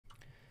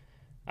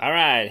All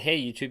right, hey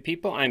YouTube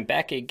people, I'm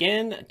back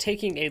again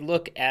taking a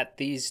look at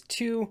these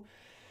two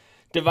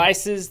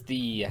devices,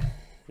 the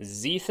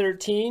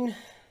Z13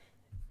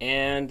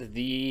 and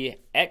the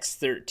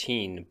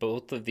X13.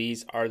 Both of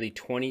these are the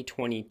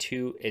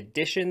 2022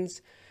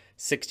 editions,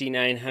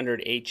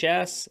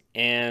 6900HS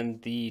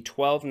and the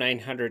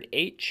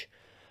 12900H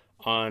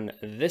on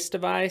this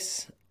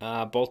device.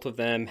 Both of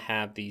them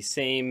have the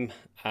same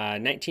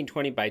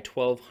 1920 by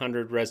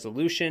 1200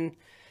 resolution.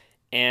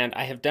 And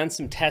I have done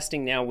some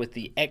testing now with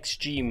the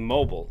XG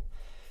Mobile.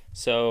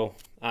 So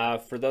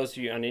for those of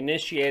you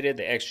uninitiated,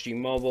 the XG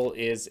Mobile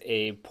is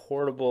a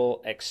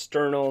portable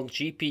external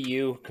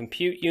GPU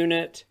compute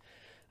unit,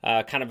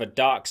 kind of a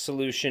dock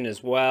solution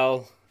as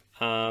well.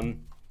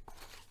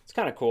 It's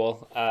kind of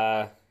cool.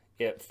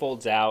 It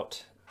folds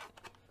out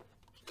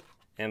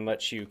and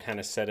lets you kind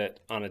of set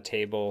it on a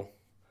table,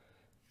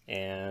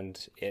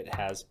 and it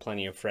has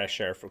plenty of fresh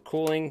air for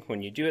cooling.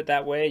 When you do it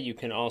that way, you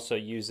can also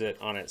use it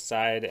on its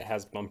side. It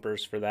has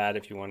bumpers for that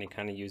if you want to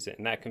kind of use it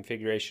in that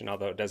configuration,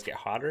 although it does get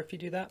hotter if you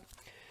do that.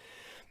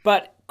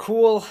 But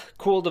cool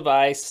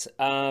device.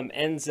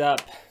 Ends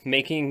up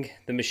making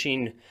the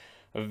machine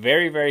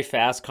very, very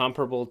fast,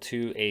 comparable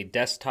to a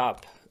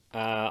desktop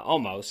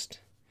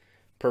almost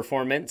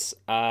performance.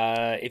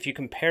 If you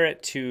compare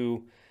it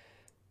to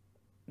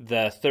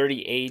the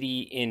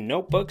 3080 in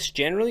notebooks,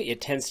 generally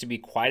it tends to be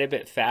quite a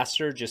bit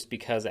faster just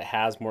because it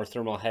has more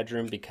thermal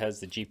headroom,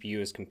 because the GPU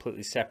is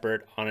completely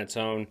separate on its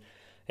own.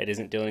 It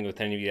isn't dealing with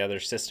any of the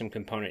other system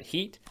component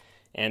heat,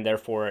 and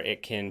therefore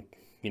it can,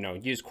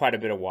 use quite a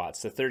bit of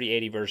watts. The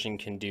 3080 version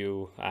can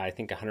do, I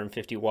think,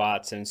 150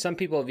 watts, and some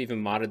people have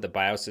even modded the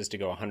BIOSes to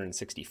go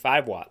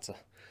 165 watts.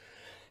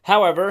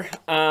 However,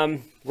 we're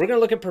going to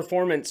look at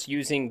performance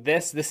using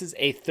this. This is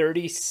a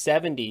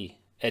 3070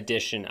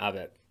 edition of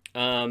it.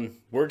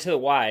 Word to the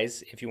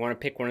wise, if you want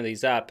to pick one of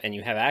these up and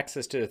you have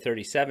access to the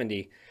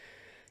 3070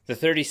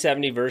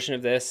 version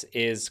of this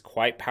is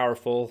quite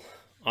powerful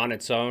on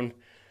its own.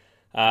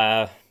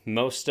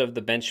 Most of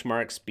the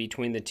benchmarks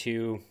between the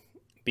two,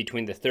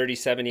 between the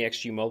 3070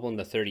 XG Mobile and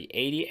the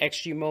 3080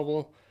 XG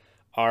Mobile,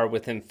 are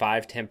within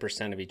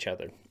 5–10% of each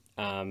other.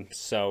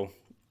 So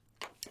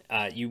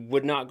you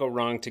would not go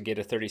wrong to get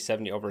a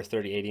 3070 over a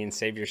 3080 and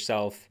save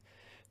yourself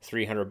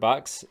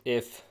 $300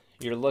 if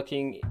you're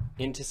looking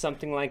into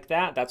something like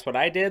that. That's what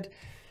I did.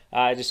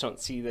 I just don't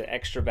see the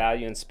extra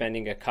value in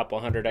spending a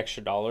couple $100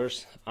 extra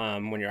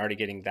when you're already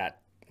getting that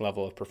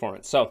level of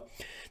performance. So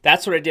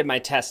that's what I did my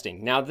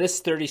testing. Now this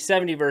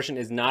 3070 version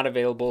is not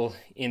available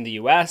in the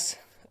US.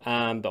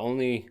 The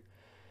only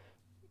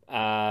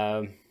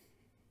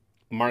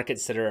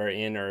markets that are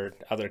in or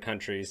other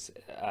countries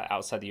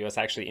outside the US.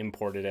 I actually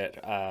imported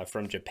it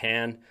from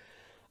Japan.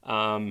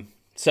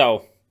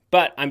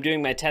 But I'm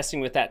doing my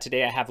testing with that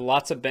today. I have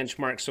lots of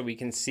benchmarks so we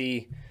can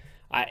see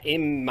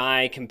in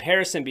my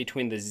comparison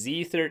between the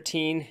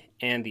Z13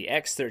 and the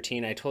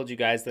X13, I told you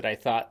guys that I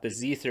thought the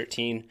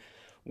Z13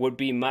 would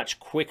be much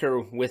quicker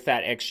with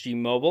that XG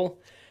Mobile,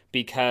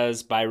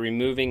 because by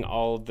removing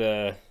all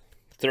the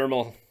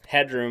thermal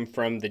headroom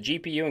from the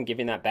GPU and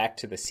giving that back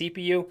to the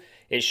CPU,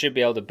 it should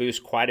be able to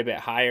boost quite a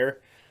bit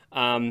higher.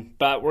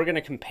 But we're going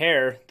to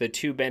compare the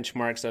two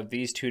benchmarks of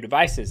these two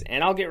devices,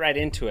 and I'll get right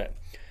into it.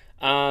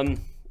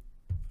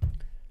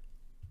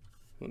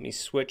 Let me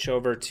switch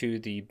over to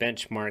the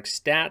benchmark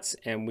stats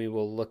and we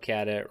will look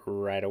at it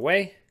right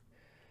away.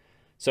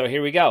 So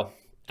here we go.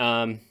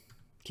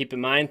 Keep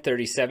in mind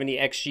 3070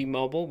 XG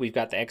Mobile, we've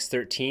got the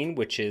X13,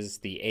 which is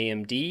the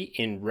AMD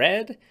in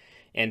red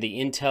and the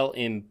Intel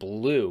in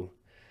blue.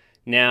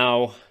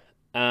 Now,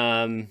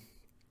 let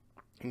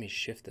me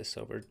shift this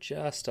over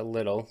just a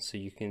little so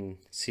you can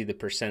see the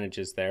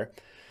percentages there.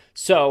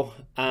 So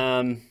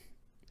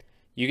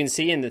you can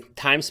see in the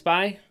Time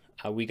Spy,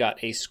 we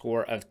got a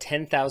score of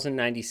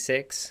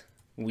 10,096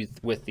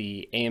 with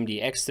the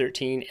AMD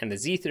X13, and the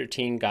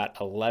Z13 got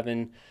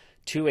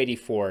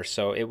 11,284.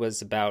 So it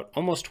was about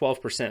almost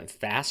 12%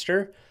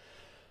 faster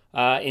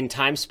in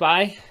Time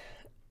Spy.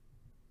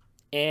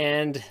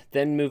 And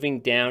then moving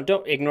down,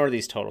 don't ignore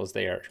these totals.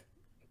 They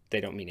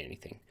don't mean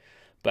anything.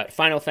 But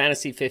Final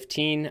Fantasy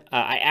 15,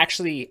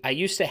 I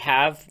used to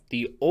have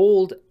the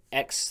old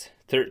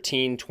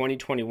X13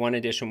 2021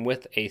 edition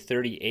with a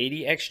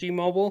 3080 XG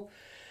Mobile.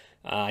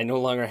 I no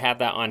longer have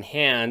that on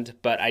hand,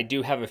 but I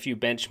do have a few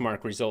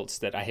benchmark results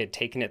that I had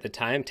taken at the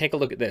time. Take a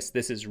look at this.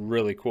 This is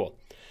really cool.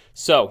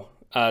 So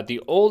the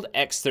old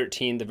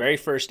X13, the very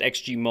first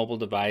XG Mobile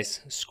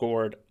device,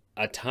 scored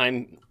a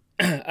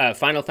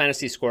Final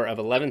Fantasy score of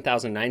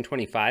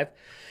 11,925.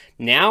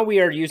 Now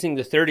we are using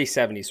the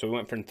 3070, so we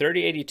went from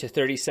 3080 to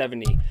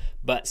 3070,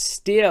 but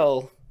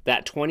still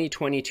that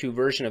 2022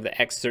 version of the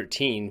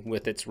X13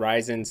 with its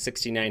Ryzen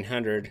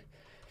 6900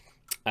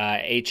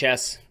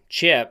 HS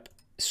chip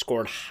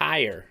scored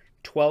higher,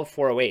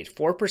 12,408,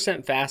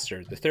 4%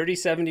 faster. The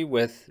 3070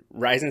 with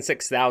Ryzen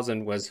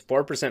 6000 was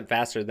 4%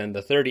 faster than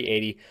the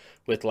 3080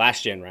 with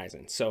last gen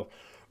Ryzen. So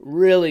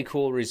really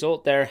cool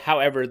result there.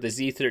 However, the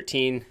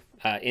Z13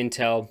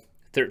 Intel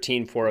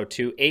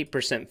 13402,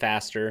 8%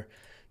 faster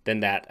than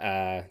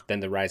the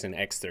Ryzen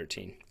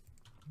X13.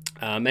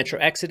 Metro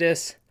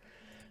Exodus,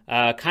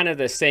 kind of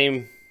the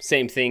same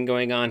thing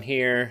going on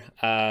here.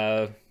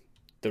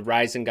 The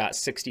Ryzen got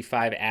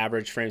 65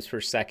 average frames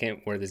per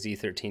second, where the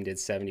Z13 did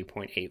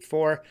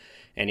 70.84,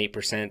 an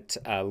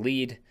 8%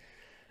 lead.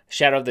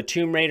 Shadow of the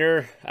Tomb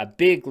Raider, a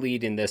big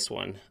lead in this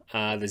one.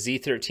 The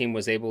Z13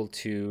 was able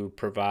to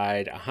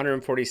provide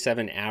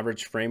 147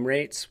 average frame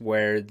rates,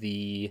 where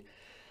the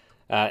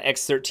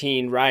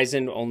X13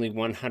 Ryzen only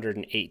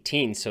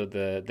 118. So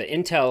the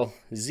Intel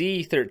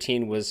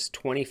Z13 was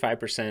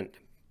 25%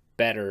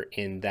 better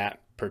in that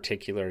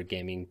particular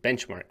gaming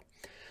benchmark.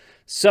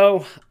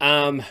 So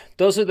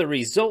those are the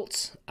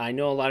results. I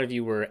know a lot of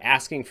you were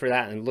asking for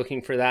that and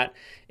looking for that.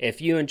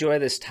 If you enjoy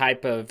this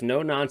type of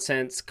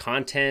no-nonsense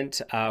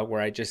content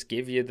where I just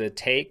give you the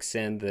takes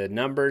and the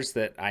numbers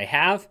that I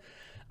have,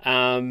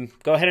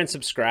 go ahead and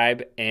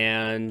subscribe,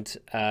 and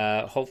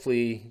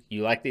hopefully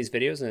you like these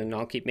videos, and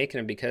I'll keep making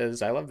them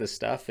because I love this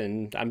stuff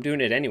and I'm doing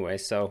it anyway.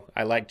 So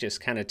I like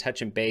just kind of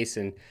touching base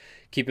and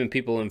keeping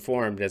people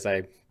informed as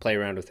I play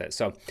around with it.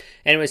 So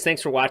anyways,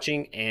 thanks for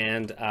watching,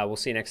 and we'll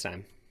see you next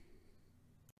time.